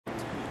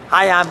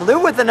Hi, I'm Lou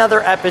with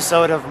another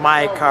episode of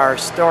My Car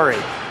Story.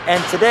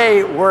 And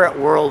today we're at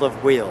World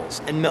of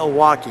Wheels in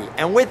Milwaukee.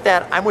 And with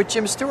that, I'm with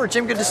Jim Stewart.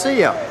 Jim, good to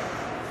see you.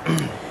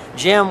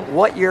 Jim,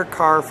 what year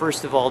car,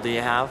 first of all, do you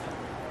have?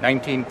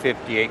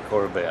 1958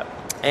 Corvette.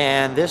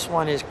 And this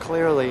one is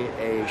clearly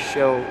a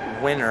show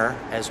winner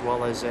as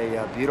well as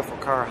a beautiful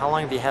car. How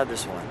long have you had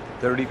this one?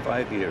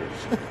 35 years.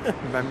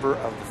 Member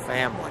of the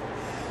family.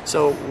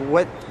 So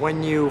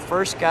when you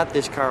first got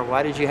this car,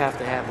 why did you have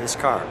to have this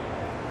car?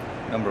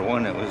 Number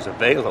one, it was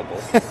available.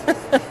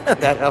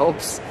 That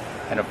helps.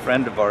 And a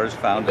friend of ours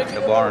found it in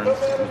the barn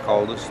and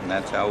called us, and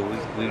that's how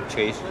we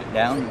chased it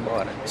down and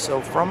bought it. So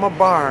from a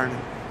barn,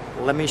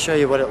 let me show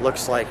you what it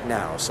looks like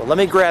now. So let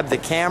me grab the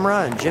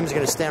camera, and Jim's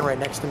going to stand right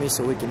next to me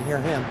so we can hear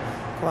him.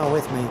 Come on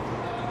with me.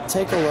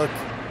 Take a look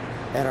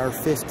at our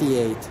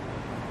 58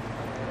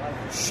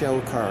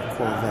 show car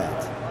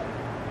Corvette.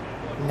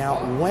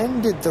 Now,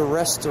 when did the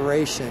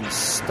restoration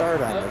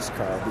start on this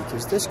car?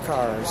 Because this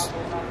car is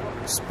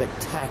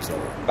spectacular.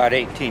 About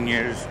 18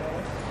 years,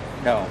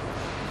 no,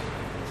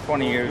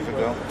 20 years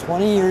ago.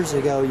 20 years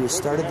ago, you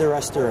started the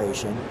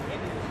restoration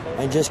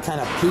and just kind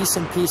of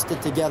pieced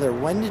it together.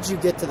 When did you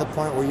get to the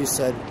point where you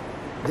said,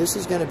 this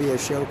is going to be a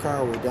show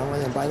car, we're done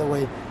with it? And by the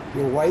way,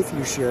 your wife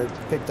you shared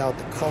picked out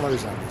the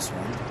colors on this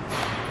one.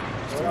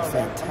 She's done a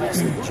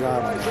fantastic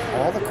job on that.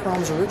 All the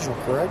chrome's original,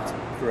 correct?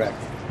 Correct.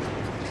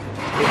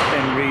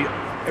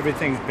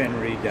 Everything's been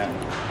redone.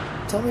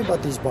 Tell me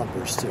about these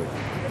bumpers too.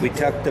 We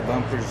tucked the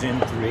bumpers in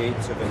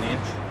 3/8 of an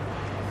inch.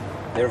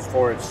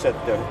 Therefore, it set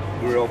the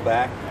grill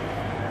back.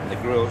 And the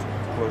grill's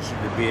closer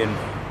to being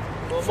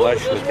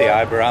flush with the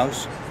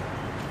eyebrows.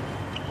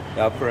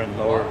 The upper and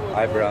lower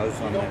eyebrows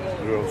on the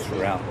grill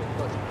surround.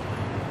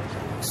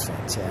 That's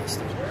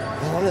fantastic.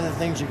 And one of the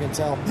things you can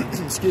tell,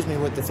 excuse me,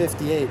 with the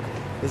 58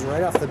 is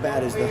right off the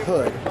bat is the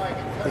hood,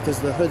 because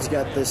the hood's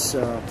got this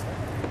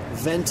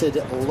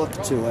vented look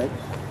to it.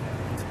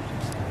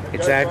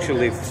 It's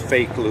actually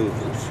fake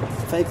louvers.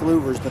 Fake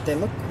louvers, but they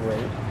look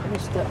great. Let me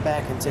step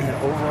back and take an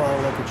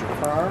overall look at your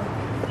car.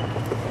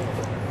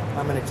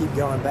 I'm going to keep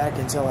going back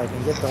until I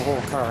can get the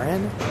whole car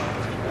in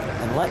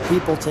and let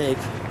people take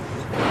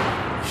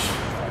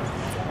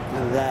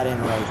that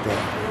in right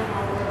there.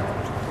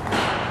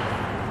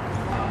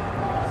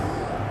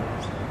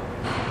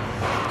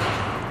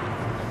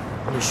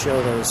 Let me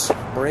show those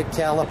brake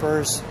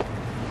calipers,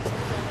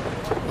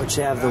 which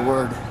have the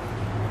word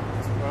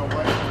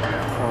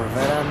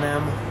Corvette on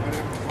them.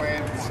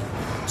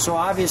 So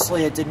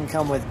obviously it didn't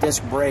come with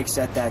disc brakes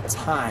at that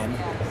time.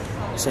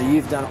 So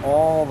you've done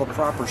all the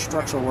proper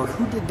structural work.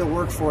 Who did the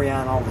work for you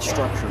on all the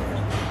structure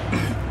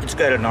here? It's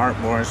got an Art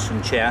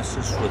Morrison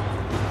chassis with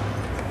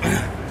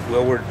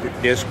Willward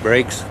disc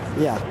brakes.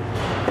 Yeah.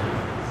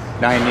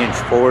 9-inch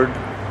Ford,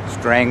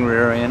 Strang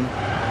rear end.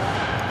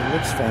 It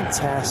looks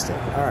fantastic.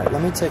 All right,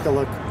 let me take a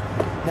look.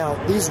 Now,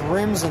 these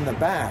rims in the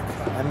back,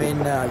 I mean,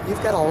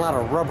 you've got a lot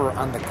of rubber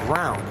on the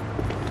ground.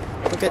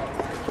 Look at...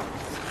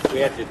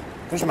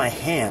 There's my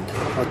hand,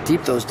 how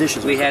deep those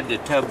dishes are. We had to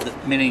tub the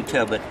mini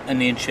tub at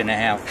 1.5 inches.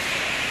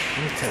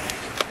 Okay.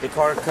 The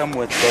car come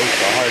with both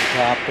the hard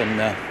top and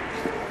the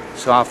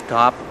soft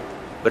top,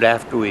 but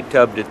after we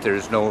tubbed it,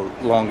 there's no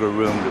longer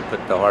room to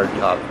put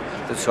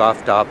the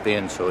soft top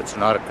in, so it's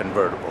not a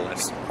convertible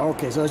anymore.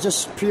 Okay, so it's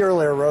just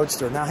purely a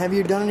roadster. Now, have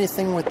you done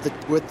anything with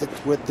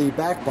the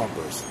back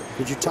bumpers?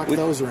 Did you tuck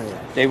those or anything?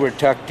 They were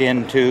tucked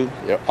in too.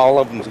 All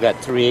of them's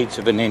got 3/8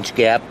 of an inch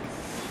gap.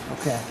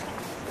 Okay.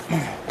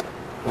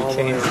 We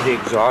changed the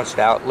exhaust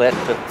outlet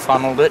that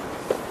funneled it.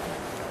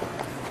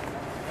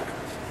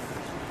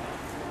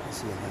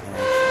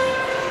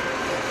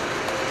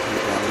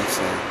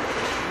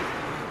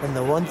 And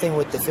the one thing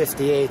with the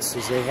 58s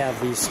is they have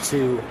these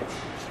two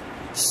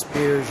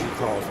spears, you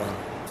call them.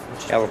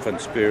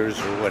 Elephant spears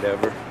or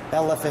whatever.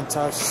 Elephant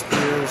tusk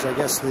spears, I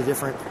guess the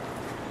different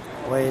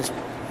ways.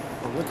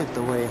 But look at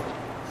the way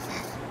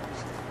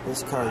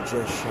this car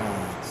just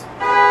shines.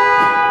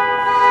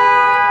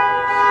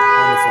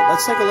 Wonderful.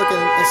 Let's take a look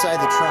inside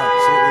the trunk,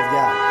 see what we've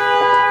got.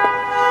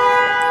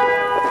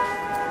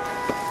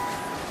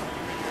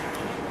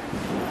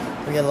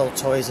 We got little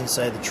toys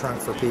inside the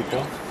trunk for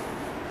people.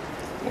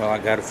 Well, I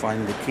gotta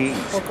find the keys.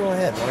 Well, go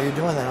ahead. While you're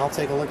doing that, I'll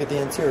take a look at the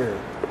interior.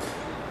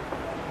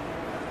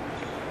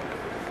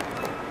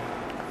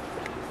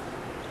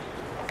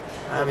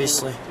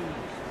 Obviously,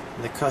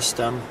 the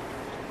custom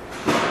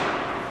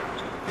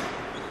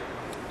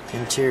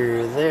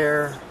interior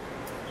there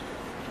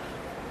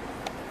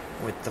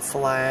with the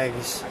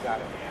flags. I got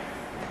it.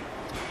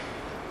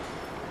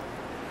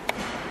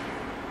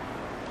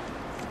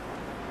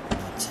 And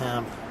the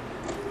temp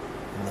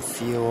and the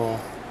fuel.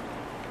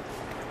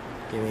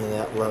 Give me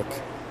that look.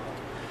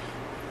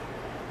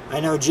 I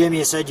know, Jim,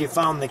 you said you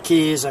found the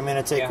keys. I'm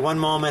going to take one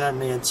moment on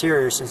the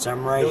interior since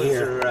I'm right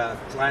here. Those are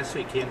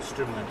classic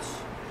instruments,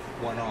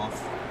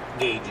 one-off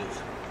gauges.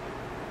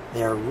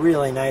 They're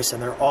really nice,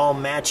 and they're all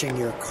matching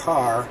your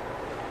car.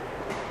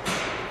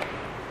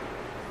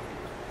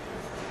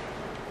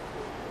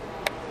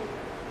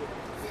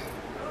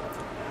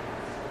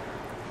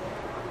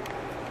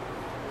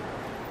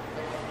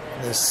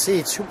 The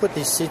seats, who put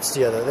these seats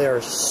together? They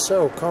are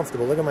so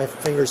comfortable. Look at my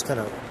fingers kind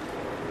of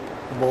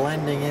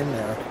blending in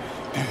there.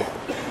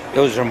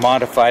 Those are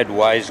modified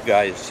Wise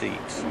Guys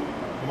seats.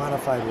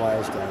 Modified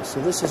Wise Guys. So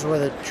this is where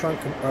the trunk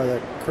or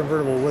the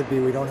convertible would be.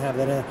 We don't have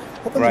that in.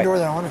 Open the door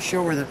there. I want to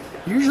show where the.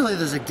 Usually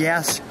there's a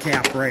gas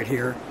cap right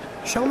here.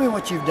 Show me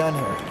what you've done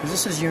here, because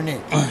this is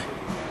unique.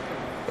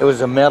 It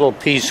was a metal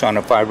piece on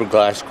a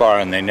fiberglass car,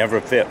 and they never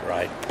fit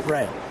right.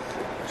 Right.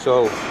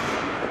 So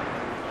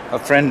a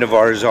friend of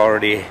ours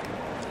already,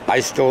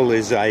 I stole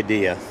his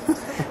idea.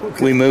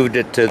 Okay. We moved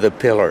it to the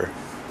pillar.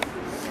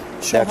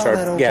 Show That's how our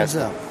that opens gas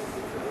up,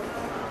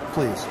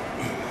 please.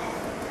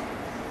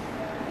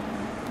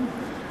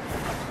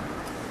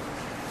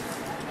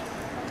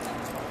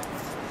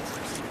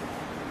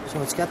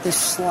 So it's got this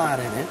slot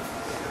in it.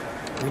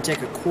 We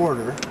take a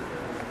quarter,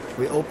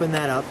 we open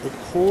that up, it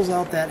pulls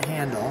out that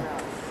handle,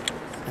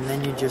 and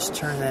then you just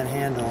turn that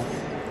handle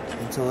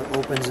until it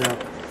opens up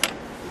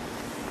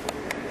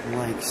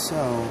like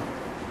so.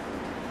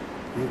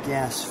 Your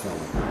gas filler.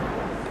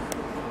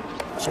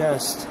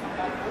 Just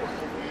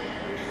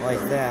like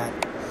that,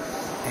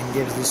 and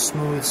gives the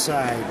smooth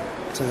side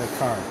to the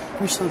car.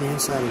 Let me show the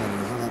inside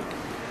of it.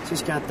 It's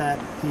just got that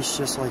piece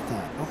just like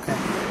that. Okay.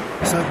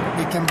 So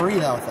it can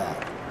breathe out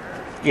that.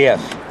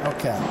 Yes.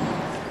 Okay.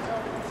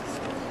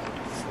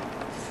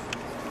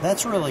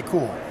 That's really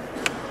cool.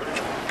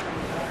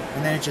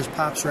 And then it just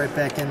pops right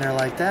back in there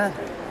like that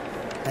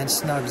and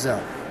snugs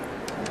up.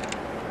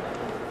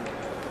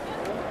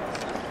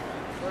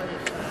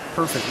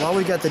 Perfect. While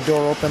we got the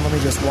door open, let me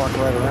just walk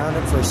right around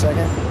it for a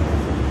second.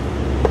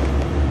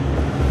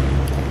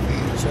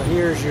 So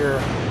here's your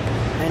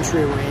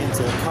entryway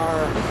into the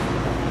car.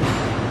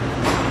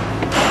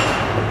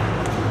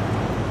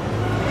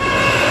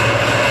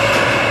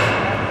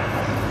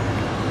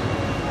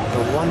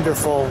 The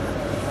wonderful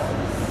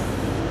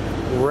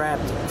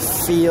wrapped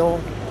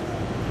feel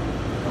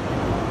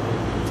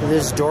to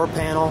this door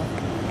panel.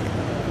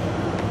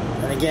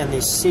 And again,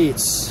 these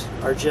seats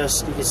are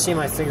just, you can see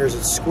my fingers,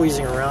 it's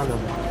squeezing around them.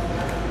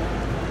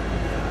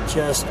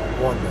 Just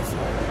wonderful.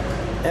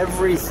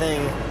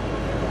 Everything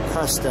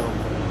custom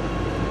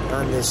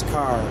on this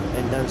car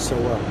and done so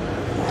well.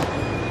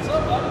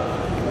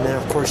 And then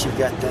of course you've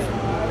got the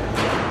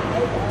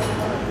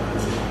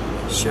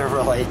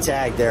Chevrolet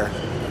tag there,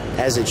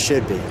 as it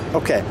should be.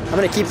 Okay, I'm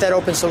going to keep that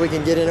open so we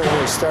can get in it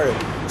when we start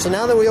it. So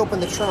now that we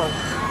open the trunk,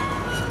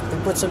 we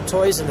put some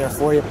toys in there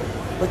for you.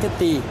 Look at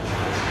the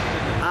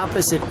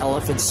opposite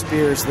elephant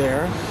spears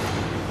there.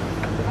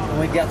 And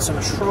we've got some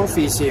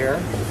trophies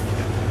here.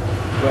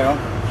 Well,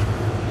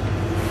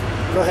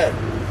 go ahead.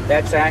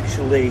 That's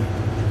actually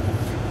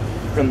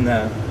from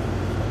the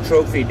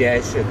trophy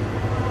dash at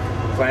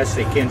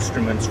Classic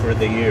Instruments for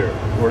the year.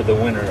 We're the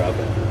winner of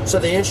it. So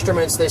the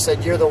instruments, they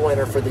said you're the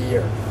winner for the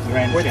year.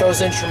 Grand with champion.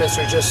 Those instruments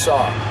we just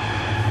saw.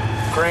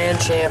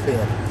 Grand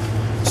champion.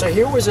 So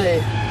here was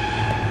a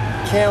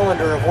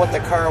calendar of what the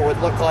car would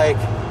look like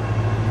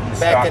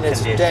back in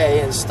its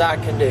day in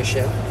stock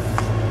condition.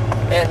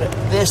 And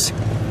this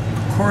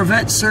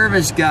Corvette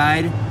service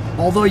guide,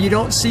 although you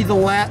don't see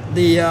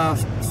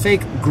the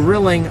fake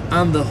grilling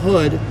on the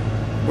hood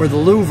or the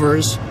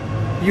louvers,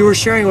 you were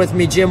sharing with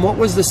me, Jim, what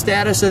was the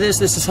status of this?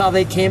 This is how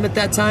they came at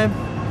that time?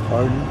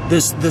 Pardon?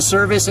 The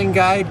servicing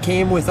guide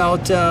came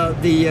without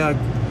the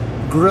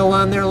grill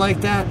on there like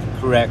that?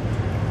 Correct.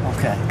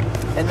 Okay.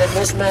 And then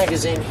this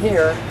magazine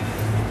here,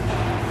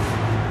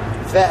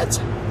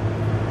 Vet,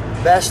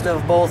 Best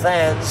of Both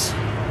Ends.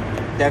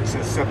 That's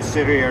a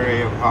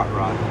subsidiary of Hot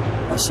Rod.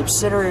 A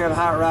subsidiary of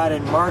Hot Rod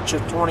in March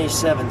of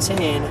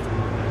 2017.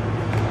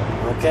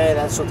 Okay,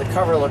 that's what the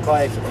cover looked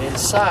like. And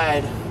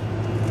inside,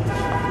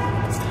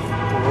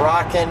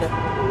 Rockin'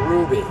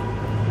 Ruby.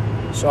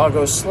 So I'll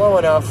go slow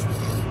enough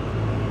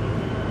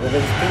that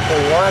if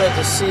people wanted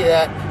to see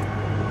that,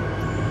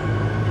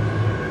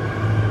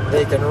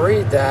 they can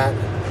read that.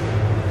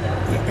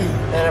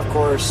 And of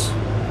course,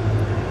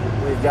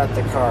 we've got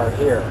the car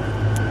here,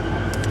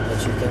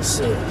 as you can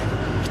see.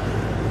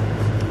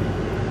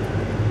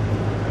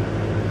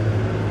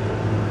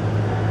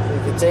 So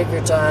you can take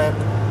your time,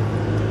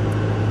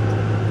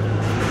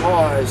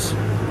 pause,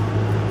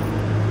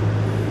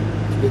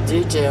 the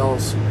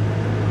details,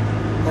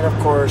 and of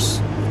course,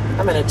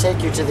 I'm going to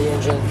take you to the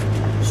engine,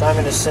 so I'm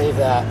going to save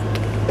that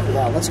for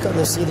that. Let's go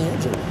to see the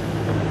engine.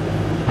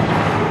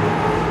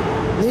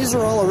 These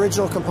are all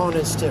original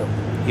components too.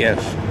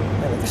 Yes.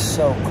 They look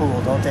so cool,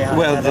 don't they?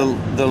 Well,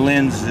 the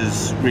lens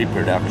is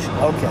reproduction.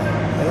 Okay.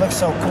 They look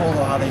so cool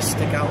though, how they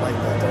stick out like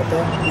that, don't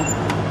they?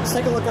 Let's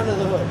take a look under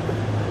the hood.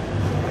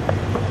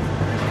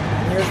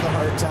 Here's the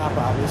hard top,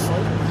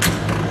 obviously.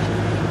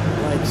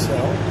 Like so.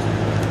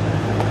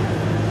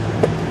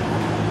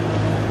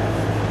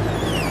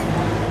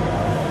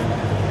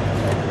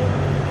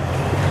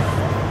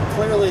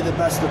 Clearly the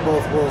best of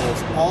both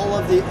worlds. All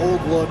of the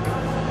old look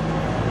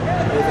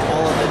with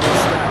all of the new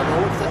style.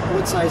 Now,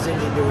 what size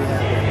engine do we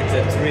have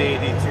here? It's a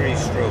 383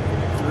 stroke.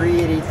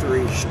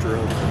 383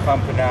 stroke.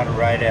 Pumping out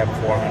right at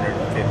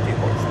 450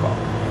 horsepower.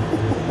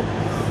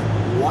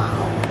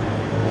 Wow.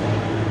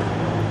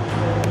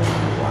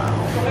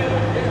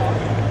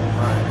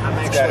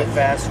 got a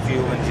fast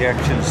fuel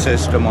injection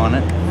system on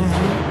it,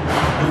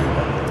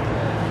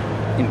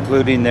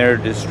 including their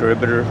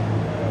distributor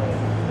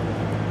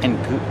and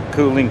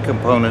cooling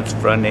components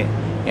front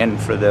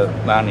end for the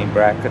mounting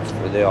brackets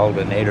for the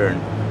alternator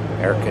and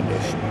air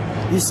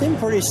conditioning. You seem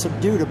pretty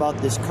subdued about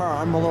this car.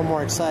 I'm a little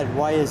more excited.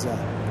 Why is that?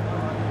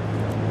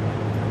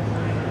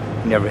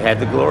 Never had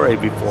the glory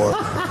before.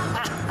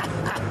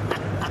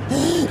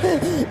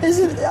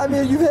 Isn't, I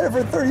mean, you've had it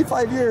for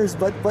 35 years,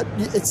 but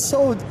it's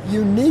so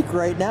unique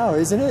right now,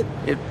 isn't it?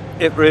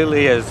 It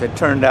really is. It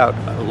turned out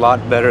a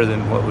lot better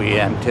than what we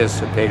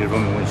anticipated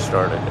when we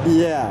started it.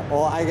 Yeah.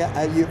 Well,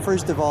 you,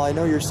 first of all, I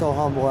know you're so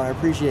humble, and I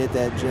appreciate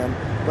that, Jim.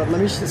 But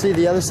let me see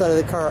the other side of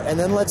the car, and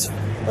then let's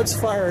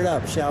fire it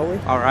up, shall we?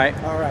 All right.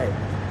 All right.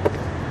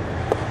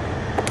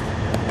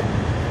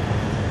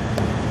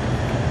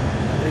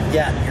 We've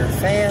got your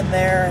fan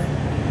there.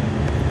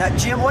 Now,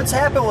 Jim, what's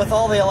happened with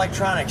all the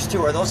electronics,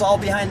 too? Are those all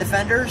behind the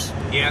fenders?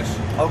 Yes.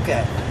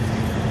 Okay.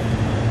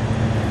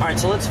 All right,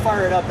 so let's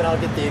fire it up, and I'll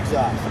get the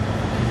exhaust.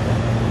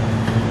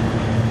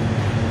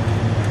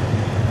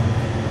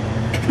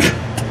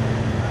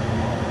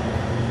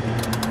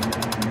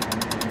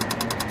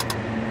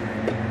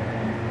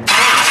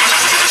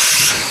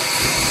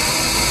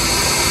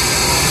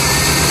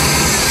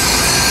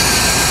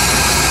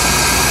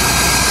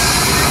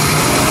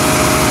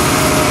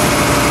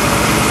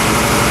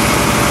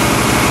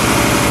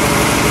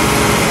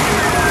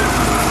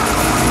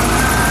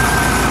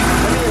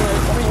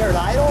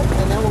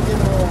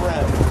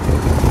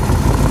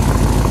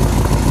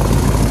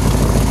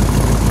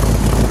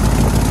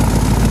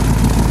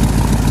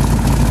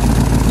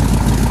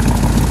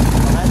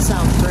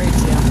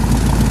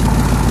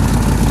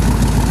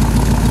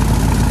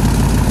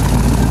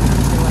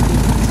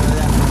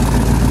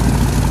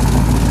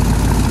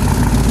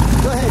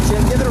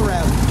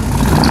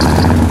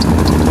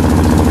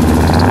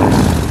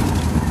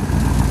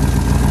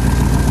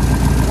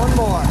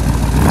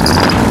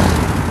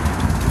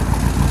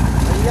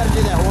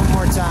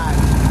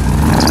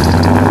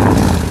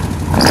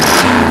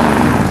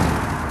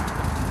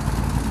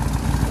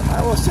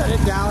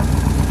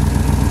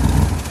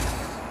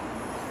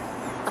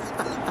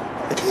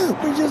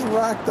 We just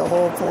rocked the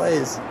whole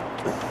place.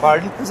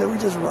 Pardon? I said we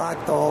just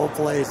rocked the whole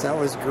place. That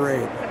was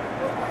great.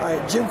 All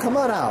right, Jim, come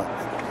on out.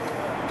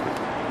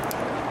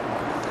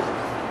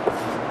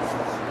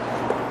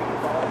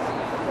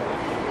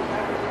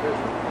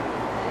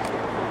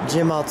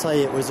 Jim, I'll tell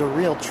you, it was a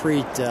real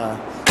treat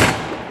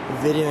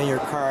videoing your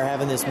car,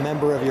 having this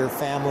member of your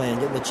family and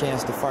getting the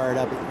chance to fire it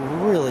up. It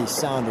really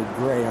sounded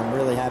great. I'm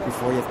really happy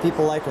for you. If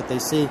people like what they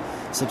see,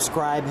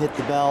 subscribe, hit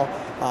the bell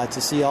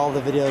to see all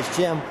the videos.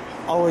 Jim,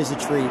 always a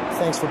treat.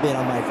 Thanks for being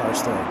on My Car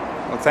Story.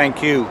 Well,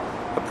 thank you.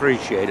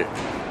 Appreciate it.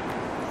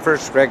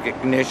 First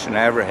recognition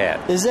I ever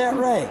had. Is that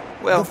right?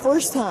 Well, the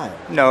first time?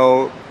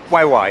 No,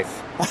 my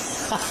wife.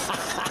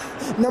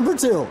 Number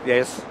two.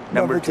 Yes,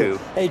 number two.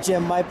 Hey,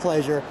 Jim, my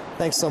pleasure.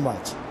 Thanks so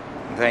much.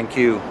 Thank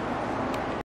you.